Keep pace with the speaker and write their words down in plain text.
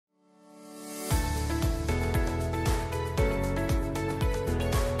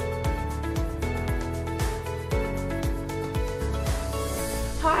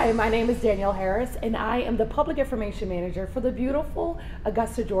Hi, my name is Danielle Harris, and I am the Public Information Manager for the beautiful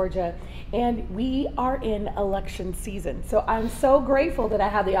Augusta, Georgia, and we are in election season. So I'm so grateful that I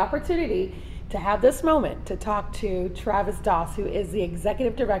have the opportunity to have this moment to talk to Travis Doss, who is the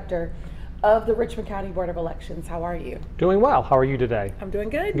Executive Director of the Richmond County Board of Elections. How are you? Doing well. How are you today? I'm doing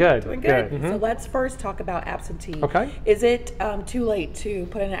good. Good. Doing good. Good. So let's first talk about absentee. Okay. Is it too late to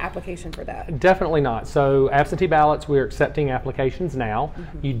put in an application for that? Definitely not. So absentee ballots, we're accepting applications now.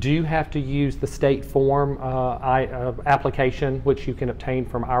 You do have to use the state form application, which you can obtain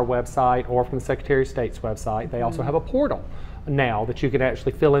from our website or from the Secretary of State's website. They also have a portal now that you can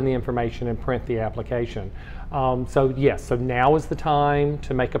actually fill in the information and print the application. So yes, so now is the time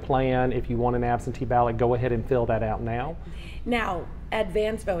to make a plan. If you want an absentee ballot, go ahead and fill that out now. Now,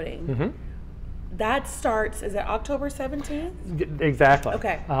 advance voting. That starts, is it October 17th? Exactly.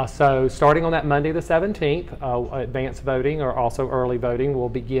 Okay. So starting on that Monday the 17th, advance voting or also early voting will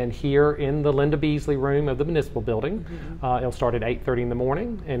begin here in the Linda Beasley room of the municipal building. It'll start at 8:30 in the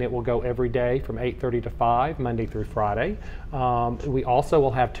morning and it will go every day from 8:30 to 5, Monday through Friday. We also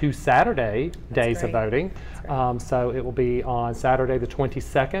will have 2 Saturday days of voting. So it will be on Saturday the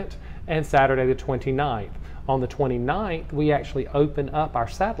 22nd and Saturday the 29th. On the 29th, we actually open up our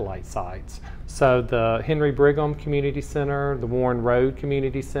satellite sites. So the Henry Brigham Community Center, the Warren Road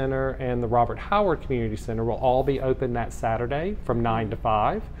Community Center, and the Robert Howard Community Center will all be open that Saturday from 9 to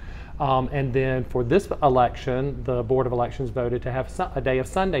 5. And then for this election, the Board of Elections voted to have a day of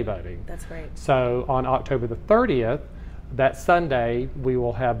Sunday voting. That's great. So on October the 30th, that Sunday, we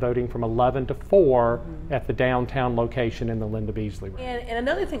will have voting from 11 to 4 at the downtown location in the Linda Beasley room. And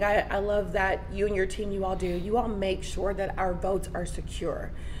another thing I love that you and your team, you all make sure that our votes are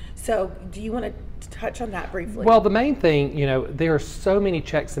secure. So do you want to touch on that briefly? Well, the main thing, there are so many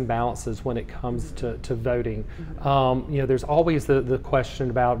checks and balances when it comes to voting. There's always the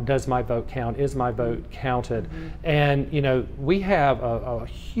question about, does my vote count? Is my vote counted? And, we have a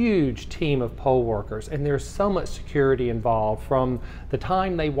huge team of poll workers, and there's so much security involved from the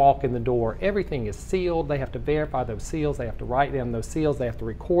time they walk in the door. Everything is sealed. They have to verify those seals. They have to write down those seals. They have to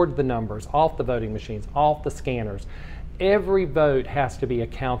record the numbers off the voting machines, off the scanners. Every vote has to be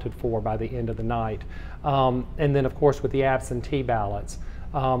accounted for by the end of the night. And then, of course, with the absentee ballots,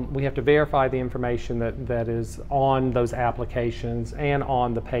 we have to verify the information that is on those applications and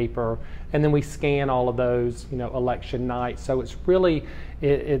on the paper, and then we scan all of those, election night. So it's really,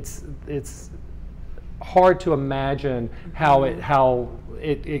 it's hard to imagine how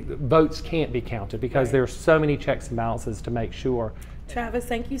votes can't be counted because there are so many checks and balances to make sure. Travis,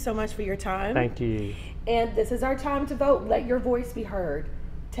 thank you so much for your time. Thank you. And this is our time to vote. Let your voice be heard.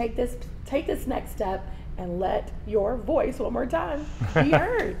 Take this next step and let your voice one more time be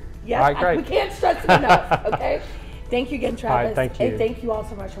heard. Yes, all right, great. We can't stress it enough, okay? Thank you again, Travis. All right, thank you. And thank you all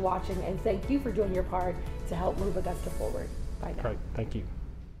so much for watching, and thank you for doing your part to help move Augusta forward. Bye now. Great, thank you.